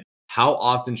they said, how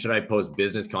often should I post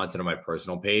business content on my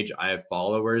personal page? I have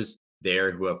followers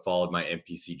there who have followed my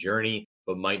MPC journey,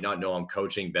 but might not know I'm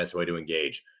coaching. Best way to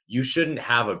engage. You shouldn't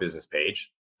have a business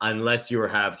page unless you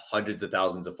have hundreds of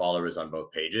thousands of followers on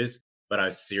both pages. But I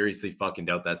seriously fucking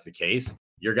doubt that's the case.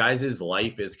 Your guys'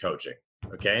 life is coaching.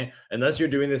 Okay. Unless you're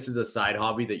doing this as a side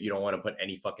hobby that you don't want to put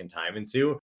any fucking time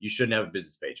into, you shouldn't have a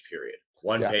business page, period.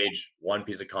 One page, one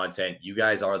piece of content. You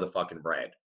guys are the fucking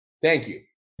brand. Thank you.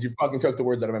 You fucking took the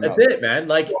words out of my mouth. That's it, man.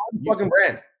 Like, fucking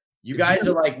brand. You guys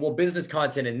are like, well, business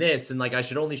content in this, and like, I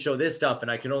should only show this stuff,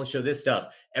 and I can only show this stuff.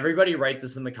 Everybody write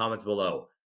this in the comments below.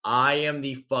 I am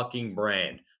the fucking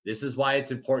brand. This is why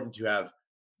it's important to have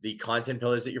the content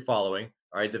pillars that you're following,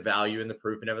 all right, the value and the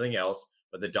proof and everything else,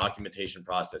 but the documentation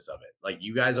process of it. Like,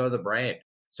 you guys are the brand.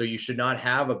 So you should not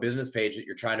have a business page that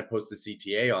you're trying to post the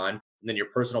CTA on, and then your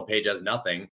personal page has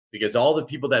nothing, because all the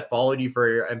people that followed you for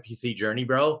your MPC journey,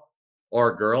 bro,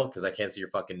 or girl, because I can't see your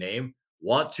fucking name,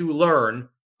 want to learn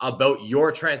about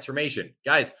your transformation.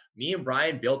 Guys, me and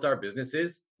Brian built our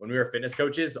businesses when we were fitness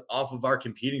coaches off of our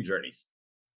competing journeys.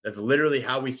 That's literally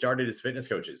how we started as fitness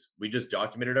coaches. We just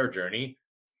documented our journey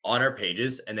on our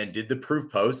pages and then did the proof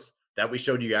posts that we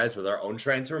showed you guys with our own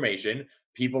transformation.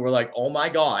 People were like, oh my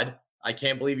God, I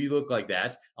can't believe you look like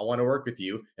that. I want to work with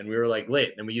you. And we were like,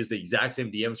 lit. Then we used the exact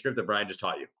same DM script that Brian just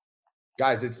taught you.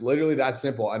 Guys, it's literally that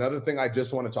simple. Another thing I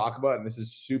just want to talk about, and this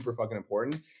is super fucking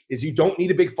important, is you don't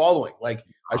need a big following. Like,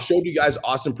 I showed you guys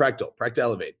Austin Prechtel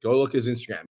Elevate. Go look his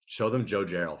Instagram. Show them Joe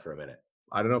Gerald for a minute.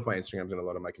 I don't know if my Instagram's going to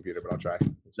load on my computer, but I'll try.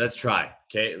 Let's try.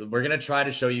 Okay. We're going to try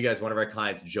to show you guys one of our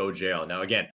clients, Joe Gerald. Now,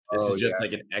 again, this is just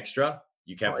like an extra.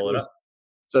 You can't pull it up.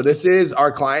 So this is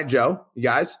our client, Joe. You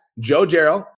guys, Joe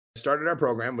Gerald started our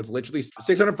program with literally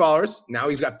 600 followers. Now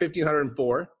he's got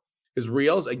 1,504. His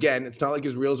reels, again, it's not like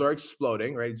his reels are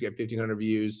exploding, right? He's got 1,500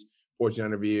 views,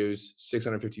 1,400 views,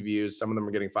 650 views. Some of them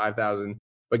are getting 5,000.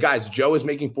 But guys, Joe is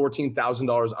making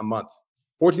 $14,000 a month.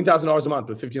 $14,000 a month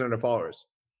with 1,500 followers.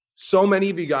 So many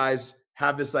of you guys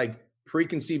have this like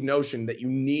preconceived notion that you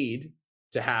need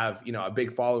to have, you know, a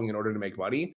big following in order to make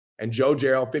money. And Joe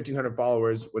Gerald, 1,500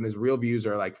 followers, when his real views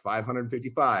are like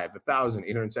 555, 1,000,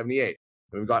 878.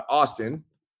 And we've got Austin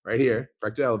right here,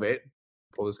 Prechtel Elevate.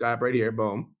 Pull this guy up right here,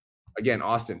 boom. Again,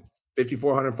 Austin,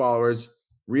 5,400 followers,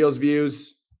 Reels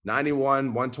views, 91,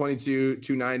 122,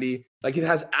 290. Like, it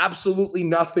has absolutely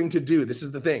nothing to do. This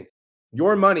is the thing.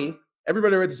 Your money,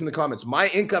 everybody write this in the comments. My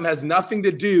income has nothing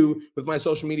to do with my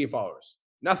social media followers.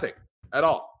 Nothing at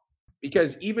all.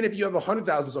 Because even if you have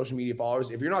 100,000 social media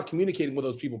followers, if you're not communicating with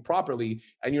those people properly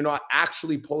and you're not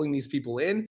actually pulling these people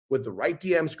in, with the right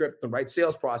DM script, the right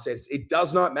sales process, it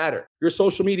does not matter. Your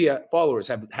social media followers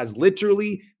has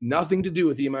literally nothing to do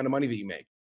with the amount of money that you make.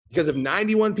 Because if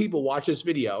 91 people watch this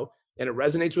video and it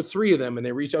resonates with 3 of them and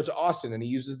they reach out to Austin and he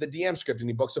uses the DM script and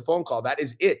he books a phone call, that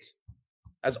is it.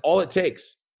 That's all it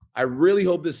takes. I really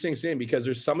hope this sinks in because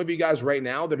there's some of you guys right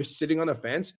now that are sitting on the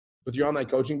fence with your online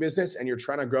coaching business and you're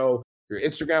trying to grow your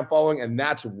Instagram following. And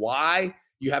that's why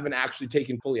you haven't actually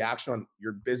taken fully action on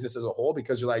your business as a whole,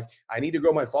 because you're like, I need to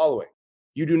grow my following.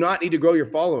 You do not need to grow your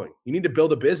following. You need to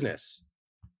build a business.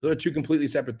 Those are 2 completely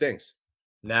separate things.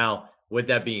 Now, with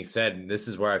that being said, and this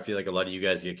is where I feel like a lot of you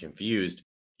guys get confused.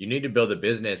 You need to build a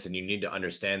business and you need to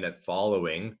understand that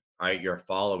following, right? Your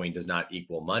following does not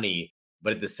equal money,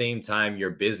 but at the same time, your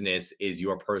business is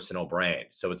your personal brand.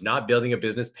 So it's not building a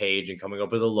business page and coming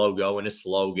up with a logo and a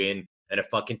slogan and a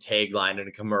fucking tagline and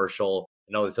a commercial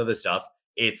and all this other stuff.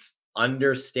 It's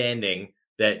understanding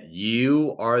that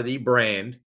you are the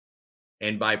brand,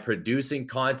 and by producing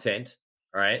content,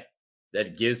 all right,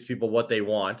 that gives people what they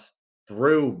want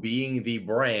through being the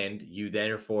brand, you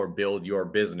therefore build your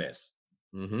business.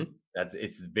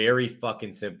 It's very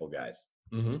fucking simple, guys.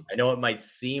 I know it might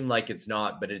seem like it's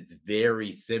not, but it's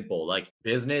very simple. Like,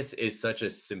 business is such a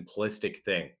simplistic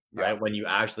thing, right? When you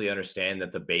actually understand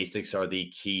that the basics are the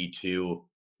key to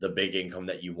the big income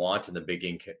that you want and the big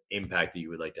impact that you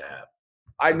would like to have.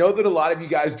 I know that a lot of you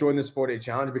guys join this 4-day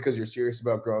challenge because you're serious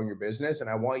about growing your business. And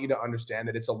I want you to understand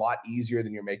that it's a lot easier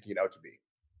than you're making it out to be.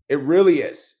 It really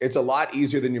is. It's a lot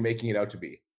easier than you're making it out to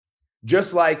be.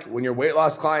 Just like when your weight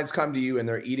loss clients come to you and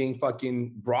they're eating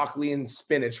fucking broccoli and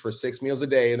spinach for 6 meals a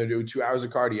day and they're doing 2 hours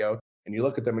of cardio, and you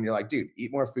look at them and you're like, dude,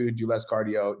 eat more food, do less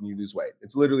cardio, and you lose weight.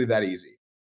 It's literally that easy.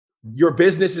 Your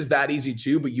business is that easy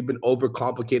too, but you've been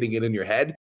overcomplicating it in your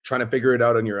head, trying to figure it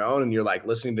out on your own. And you're like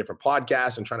listening to different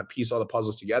podcasts and trying to piece all the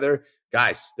puzzles together.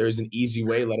 Guys, there's an easy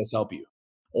way. Let us help you.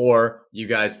 Or you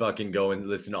guys fucking go and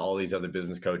listen to all these other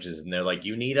business coaches and they're like,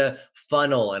 you need a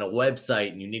funnel and a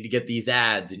website and you need to get these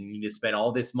ads and you need to spend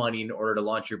all this money in order to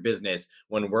launch your business,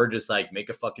 when we're just like, make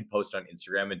a fucking post on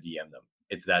Instagram and DM them.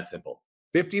 It's that simple.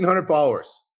 1,500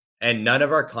 followers. And none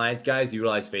of our clients, guys,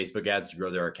 utilize Facebook ads to grow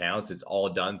their accounts. It's all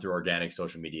done through organic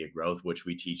social media growth, which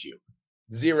we teach you.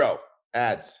 0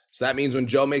 ads. So that means when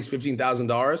Joe makes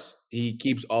 $15,000, he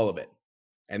keeps all of it.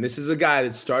 And this is a guy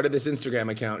that started this Instagram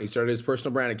account. He started his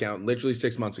personal brand account literally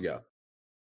 6 months ago.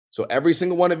 So every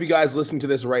single one of you guys listening to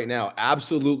this right now,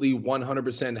 absolutely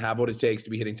 100% have what it takes to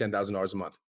be hitting $10,000 a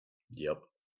month. Yep.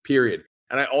 Period.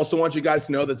 And I also want you guys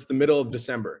to know that's the middle of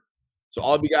December. So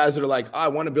all of you guys that are like, oh, I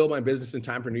want to build my business in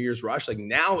time for New Year's rush. Like,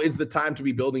 now is the time to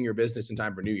be building your business in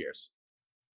time for New Year's.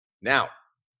 Now,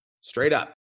 straight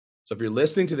up. So if you're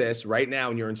listening to this right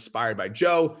now and you're inspired by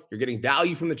Joe, you're getting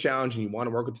value from the challenge and you want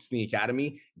to work with us in the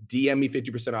academy, DM me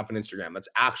 50% off on Instagram. Let's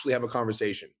actually have a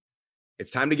conversation.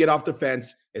 It's time to get off the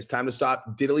fence. It's time to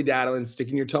stop diddly-daddling,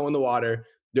 sticking your toe in the water.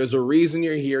 There's a reason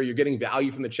you're here. You're getting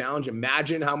value from the challenge.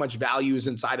 Imagine how much value is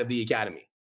inside of the academy.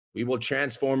 We will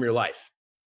transform your life.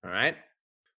 All right?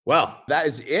 Well, that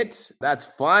is it. That's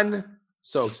fun.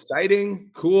 So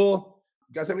exciting. Cool.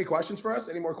 You guys have any questions for us?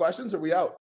 Any more questions? Or are we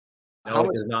out? No,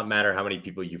 it does not matter how many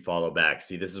people you follow back.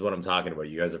 See, this is what I'm talking about.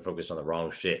 You guys are focused on the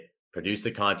wrong shit. Produce the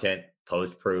content,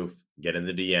 post proof, get in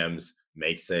the DMs,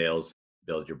 make sales,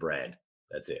 build your brand.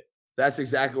 That's it. That's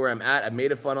exactly where I'm at. I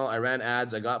made a funnel. I ran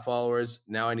ads. I got followers.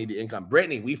 Now I need the income.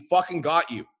 Brittany, we fucking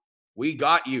got you. We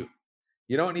got you.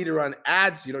 You don't need to run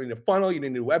ads. You don't need a funnel. You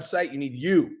don't need a website. You need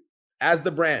you as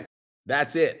the brand.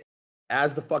 That's it.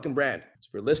 As the fucking brand. So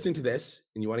if you're listening to this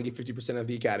and you want to get 50% of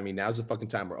the academy, now's the fucking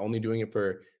time. We're only doing it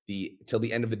for till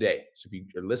the end of the day. So if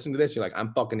you're listening to this, you're like,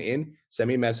 I'm fucking in, send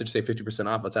me a message, say 50%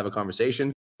 off. Let's have a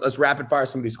conversation. Let's rapid fire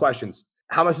some of these questions.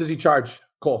 How much does he charge,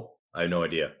 Cole? I have no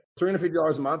idea.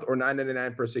 $350 a month or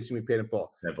 $9.99 for a 16-week paid in full.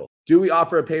 Simple. Do we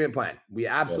offer a payment plan? We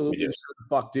absolutely sure the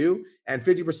fuck do. And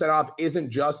 50% off isn't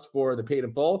just for the paid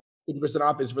in full. 50%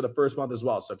 off is for the first month as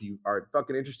well. So if you are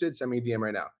fucking interested, send me a DM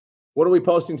right now. What are we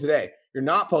posting today? You're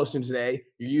not posting today.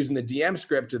 You're using the DM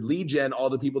script to lead gen all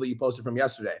the people that you posted from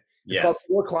yesterday. It's called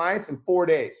 4 clients in 4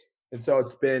 days. And so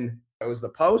it was the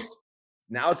post.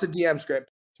 Now it's a DM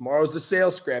script. Tomorrow's the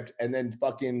sales script. And then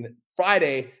fucking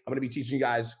Friday, I'm going to be teaching you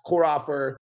guys core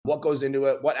offer, what goes into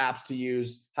it, what apps to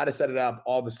use, how to set it up,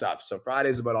 all the stuff. So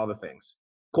Friday's about all the things.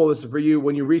 Cole, this is for you.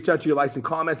 When you reach out to your likes and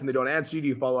comments and they don't answer you, do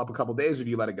you follow up a couple days or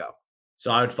do you let it go? So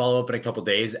I would follow up in a couple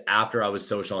days after I was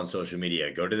social on social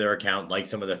media. Go to their account, like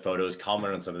some of their photos,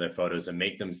 comment on some of their photos, and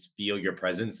make them feel your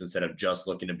presence instead of just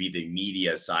looking to be the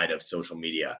media side of social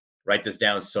media. Write this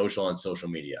down: social on social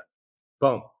media.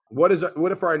 Boom. What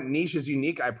if our niche is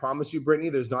unique? I promise you, Brittany,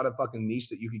 there's not a fucking niche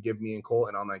that you could give me and Cole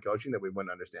in online coaching that we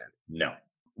wouldn't understand. No.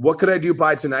 What could I do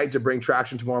by tonight to bring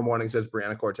traction tomorrow morning, says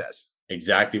Brianna Cortez.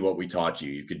 Exactly what we taught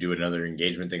you. You could do another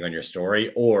engagement thing on your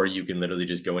story, or you can literally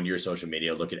just go into your social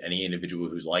media, look at any individual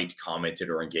who's liked,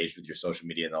 commented, or engaged with your social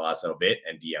media in the last little bit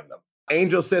and DM them.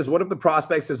 Angel says, what if the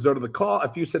prospect says no to the call?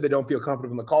 A few said they don't feel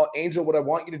comfortable in the call. Angel, what I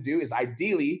want you to do is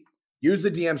ideally use the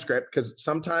DM script, because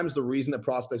sometimes the reason that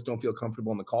prospects don't feel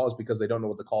comfortable in the call is because they don't know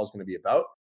what the call is going to be about.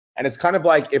 And it's kind of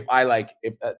like if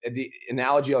the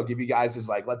analogy I'll give you guys is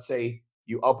like, let's say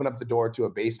you open up the door to a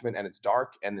basement and it's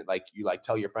dark, and like you like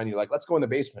tell your friend, you're like, let's go in the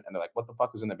basement. And they're like, what the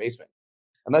fuck is in the basement?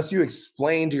 Unless you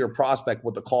explain to your prospect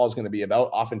what the call is going to be about,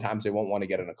 oftentimes they won't want to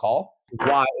get in a call.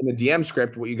 Why in the DM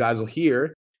script, what you guys will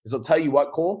hear is they'll tell you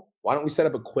what, Cole, why don't we set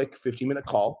up a quick 15-minute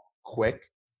call? Quick.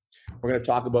 We're going to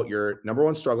talk about your number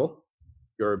one struggle,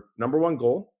 your number one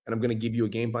goal, and I'm going to give you a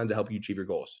game plan to help you achieve your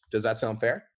goals. Does that sound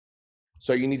fair?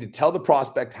 So you need to tell the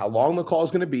prospect how long the call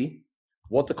is going to be,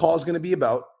 what the call is going to be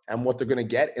about, and what they're going to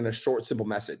get in a short, simple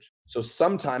message. So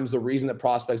sometimes the reason that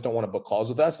prospects don't want to book calls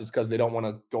with us is because they don't want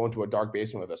to go into a dark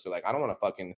basement with us. They're like, I don't want to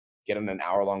fucking get in an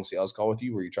hour-long sales call with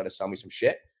you where you try to sell me some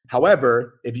shit.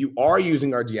 However, if you are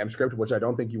using our DM script, which I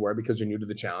don't think you were because you're new to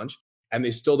the challenge, and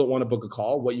they still don't want to book a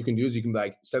call, what you can do is you can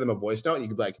like send them a voice note and you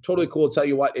can be like, totally cool. Tell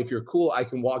you what, if you're cool, I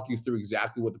can walk you through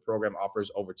exactly what the program offers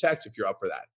over text if you're up for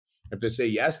that. If they say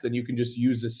yes, then you can just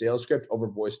use the sales script over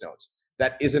voice notes.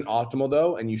 That isn't optimal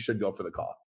though, and you should go for the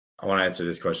call. I want to answer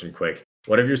this question quick.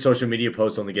 What if your social media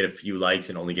posts only get a few likes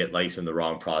and only get likes from the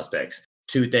wrong prospects?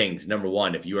 Two things. Number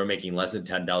one, if you are making less than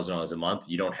 $10,000 a month,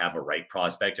 you don't have a right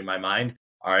prospect in my mind.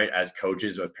 All right. As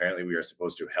coaches, apparently we are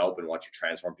supposed to help and want to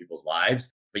transform people's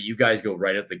lives. But you guys go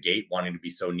right out the gate wanting to be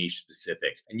so niche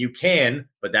specific. And you can,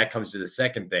 but that comes to the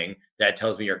second thing. That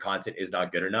tells me your content is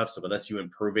not good enough. So unless you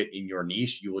improve it in your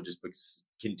niche, you will just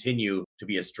continue to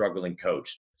be a struggling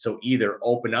coach. So either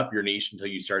open up your niche until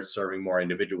you start serving more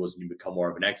individuals and you become more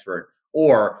of an expert,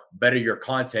 or better your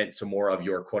content so more of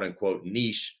your quote unquote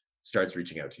niche starts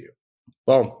reaching out to you.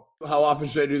 Boom. How often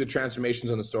should I do the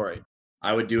transformations on the story?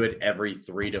 I would do it every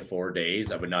 3 to 4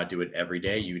 days. I would not do it every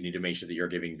day. You need to make sure that you're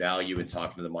giving value and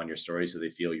talking to them on your story so they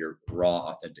feel your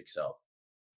raw, authentic self.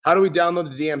 How do we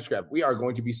download the DM script? We are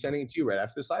going to be sending it to you right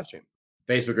after this live stream.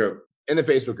 Facebook group. In the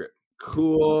Facebook group.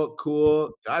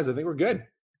 Cool. Guys, I think we're good.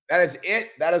 That is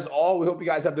it. That is all. We hope you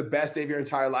guys have the best day of your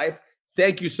entire life.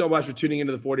 Thank you so much for tuning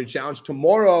into the 4-Day Challenge.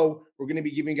 Tomorrow, we're going to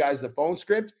be giving you guys the phone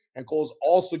script, and Cole's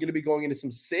also going to be going into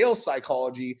some sales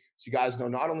psychology so you guys know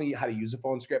not only how to use a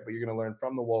phone script, but you're going to learn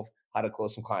from the wolf how to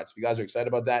close some clients. If you guys are excited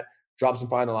about that, drop some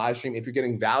fire in the live stream. If you're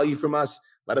getting value from us,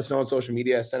 let us know on social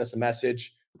media. Send us a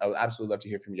message. I would absolutely love to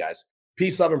hear from you guys.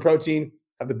 Peace, love, and protein.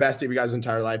 Have the best day of your guys'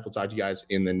 entire life. We'll talk to you guys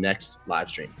in the next live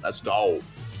stream. Let's go.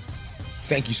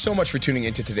 Thank you so much for tuning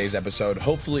into today's episode.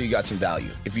 Hopefully you got some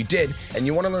value. If you did, and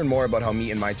you want to learn more about how me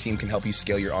and my team can help you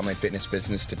scale your online fitness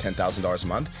business to $10,000 a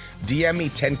month, DM me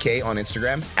 10K on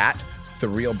Instagram at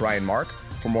TheRealBrianMark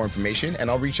for more information, and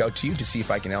I'll reach out to you to see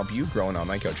if I can help you grow an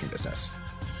online coaching business.